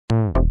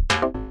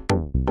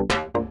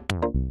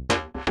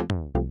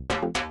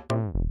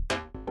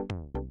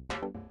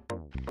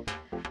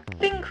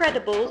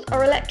Fincredibles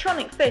are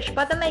electronic fish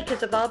by the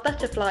makers of our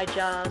butterfly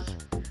jars.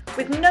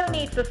 With no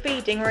need for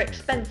feeding or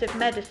expensive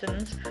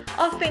medicines,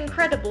 our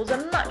Fincredibles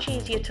are much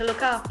easier to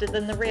look after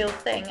than the real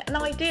thing and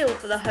ideal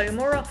for the home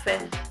or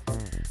office.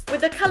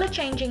 With a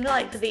colour-changing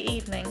light for the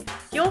evening,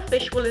 your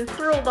fish will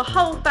enthrall the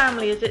whole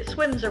family as it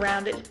swims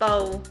around its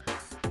bowl.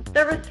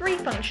 There are 3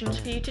 functions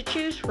for you to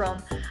choose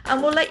from,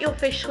 and will let your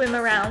fish swim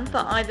around for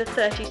either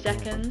 30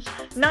 seconds,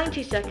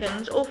 90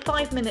 seconds or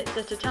 5 minutes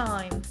at a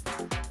time.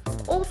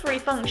 All 3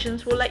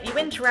 functions will let you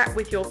interact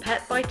with your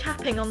pet by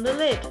tapping on the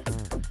lid.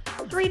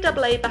 3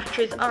 AA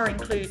batteries are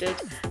included,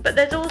 but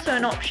there's also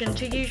an option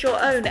to use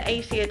your own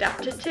AC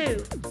adapter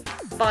too.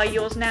 Buy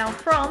yours now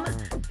from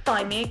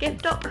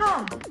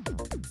findmeagift.com.